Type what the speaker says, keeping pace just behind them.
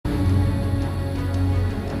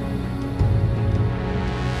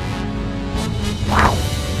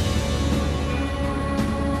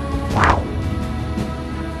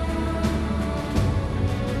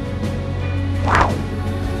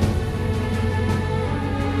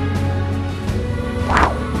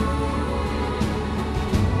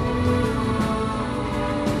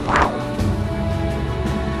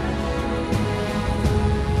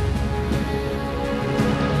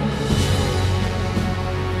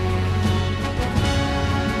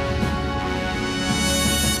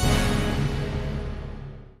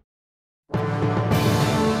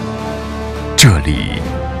里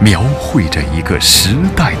描绘着一个时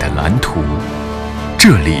代的蓝图，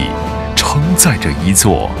这里承载着一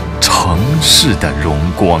座城市的荣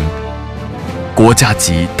光。国家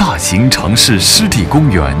级大型城市湿地公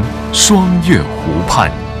园双月湖畔，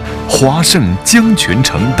华盛江泉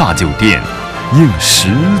城大酒店应时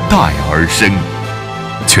代而生，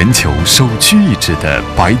全球首屈一指的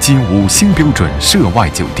白金5星标准涉外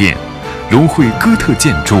酒店，融汇哥特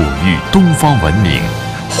建筑与东方文明，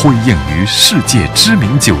辉映于世界知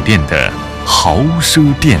名酒店的豪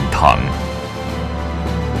奢殿堂。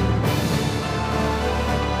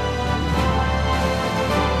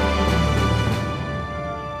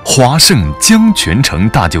华盛江泉城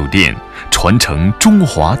大酒店传承中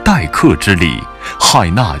华待客之礼，海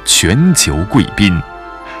纳全球贵宾。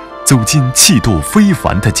走进气度非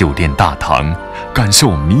凡的酒店大堂，感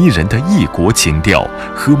受迷人的异国情调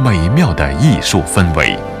和美妙的艺术氛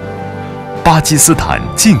围。巴基斯坦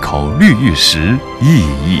进口绿玉石熠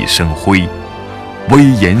熠生辉，威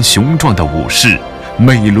严雄壮的武士，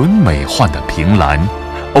美轮美奂的凭栏，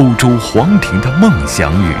欧洲皇庭的梦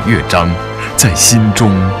想与乐章，在心中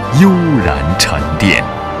悠然沉淀。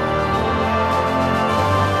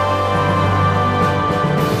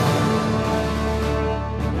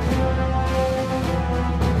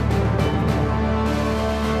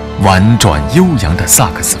婉转悠扬的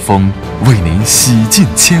萨克斯风为您洗尽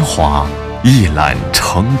铅华，一览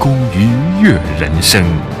成功愉悦人生。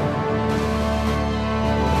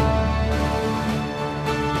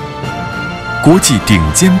国际顶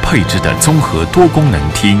尖配置的综合多功能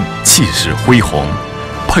厅气势恢宏，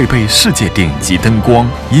配备世界顶级灯光、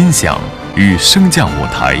音响与升降舞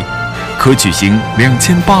台，可举行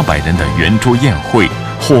2800人的圆桌宴会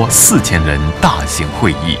或4000人大型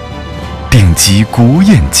会议。顶级国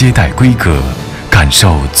宴接待规格，感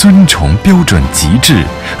受尊崇标准极致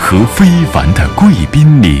和非凡的贵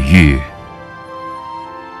宾礼遇。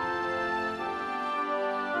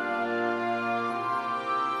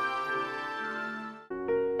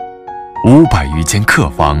500余间客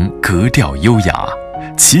房格调优雅，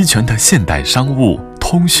齐全的现代商务、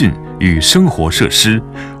通讯与生活设施，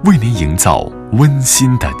为您营造温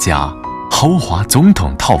馨的家。豪华总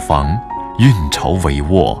统套房，运筹帷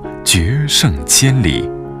幄，决胜千里，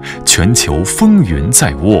全球风云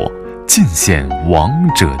在握，尽显王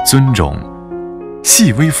者尊荣。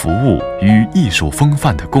细微服务与艺术风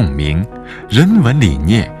范的共鸣，人文理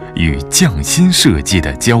念与匠心设计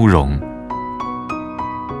的交融。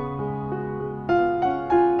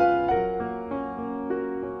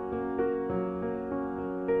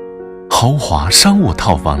豪华商务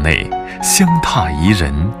套房内，香榻宜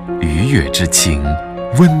人，愉悦之情，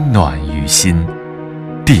温暖于心。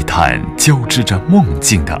地毯交织着梦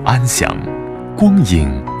境的安详，光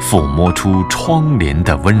影抚摸出窗帘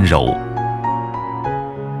的温柔。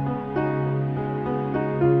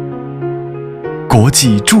国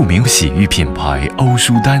际著名洗浴品牌欧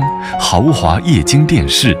舒丹豪华液晶电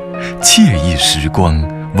视，惬意时光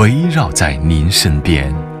围绕在您身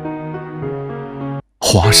边。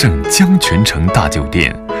华盛江泉城大酒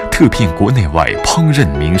店特聘国内外烹饪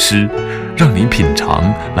名师，让您品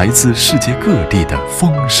尝来自世界各地的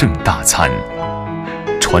丰盛大餐，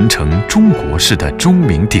传承中国式的钟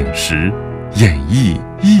鸣鼎食，演绎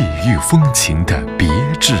异域风情的别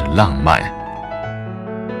致浪漫。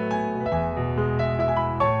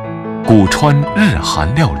古川日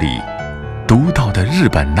韩料理，独到的日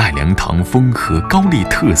本奈良堂风和高丽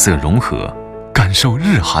特色融合，感受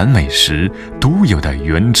日韩美食独有的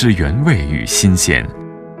原汁原味与新鲜。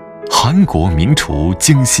韩国名厨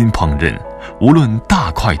精心烹饪，无论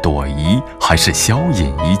大快朵颐还是小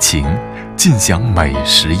饮怡情，尽享美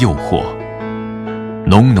食诱惑。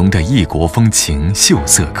浓浓的异国风情秀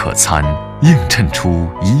色可餐，映衬出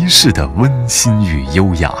仪式的温馨与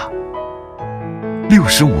优雅。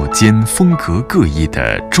65间风格各异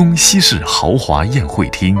的中西式豪华宴会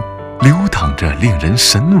厅，流淌着令人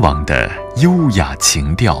神往的优雅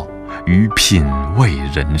情调与品味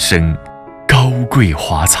人生。高贵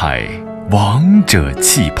华彩，王者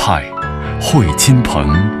气派，会亲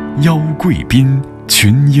朋，邀贵宾，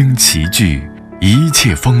群英齐聚，一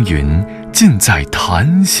切风云尽在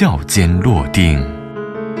谈笑间落定。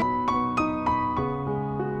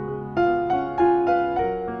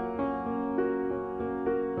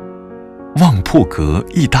旺铺格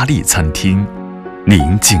意大利餐厅，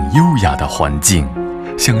宁静优雅的环境，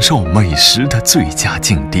享受美食的最佳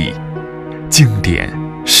境地，经典、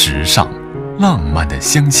时尚、浪漫的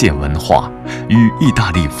香榭文化与意大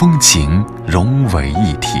利风情融为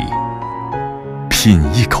一体。品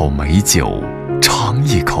一口美酒，尝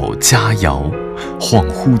一口佳肴，恍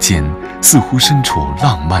惚间似乎身处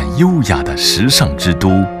浪漫优雅的时尚之都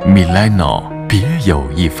米兰诺别有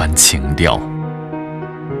一番情调。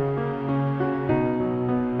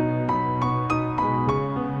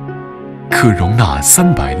可容纳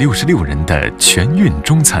366人的全运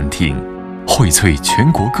中餐厅，荟萃全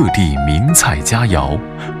国各地名菜佳肴，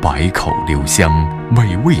百口留香，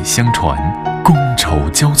美味相传，觥筹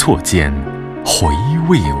交错间，回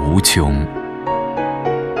味无穷。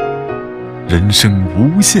人生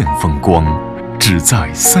无限风光，只在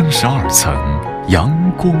32层阳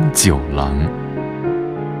光酒廊。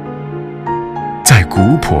在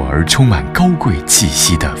古朴而充满高贵气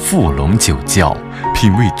息的富隆酒窖，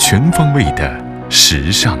品味全方位的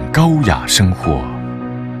时尚高雅生活。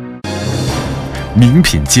名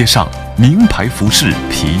品街上，名牌服饰、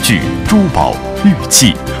皮具、珠宝、玉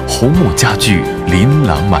器、红木家具琳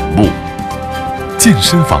琅满目。健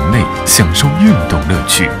身房内享受运动乐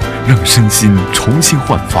趣，让身心重新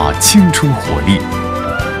焕发青春活力。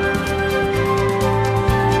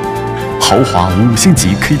豪华5星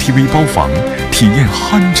级 KTV 包房，体验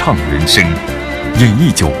酣畅人生；演艺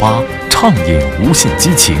酒吧，畅饮无限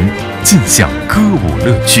激情，尽享歌舞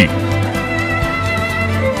乐趣。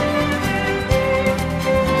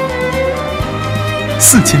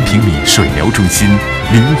4000平米水疗中心，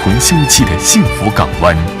灵魂休憩的幸福港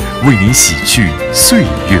湾，为您洗去岁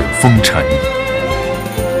月风尘。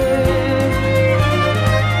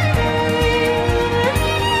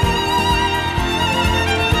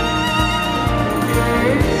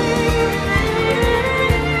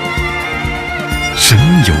神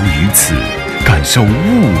游于此，感受物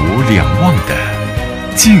我两忘的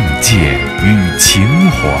境界与情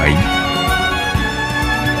怀。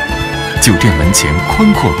酒店门前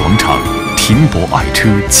宽阔广场，停泊爱车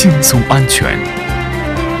轻松安全。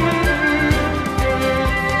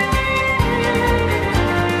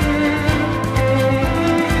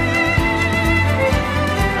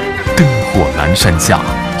灯火阑珊下，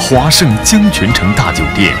华盛江泉城大酒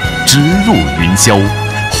店直入云霄，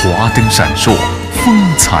华灯闪烁，风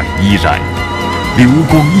采依然，流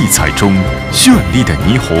光溢彩中，绚丽的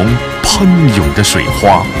霓虹，喷涌的水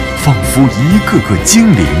花，仿佛一个个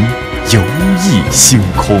精灵游弋星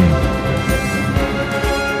空。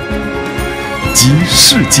集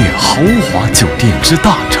世界豪华酒店之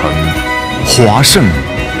大成，华盛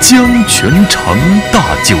江泉城大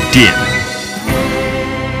酒店。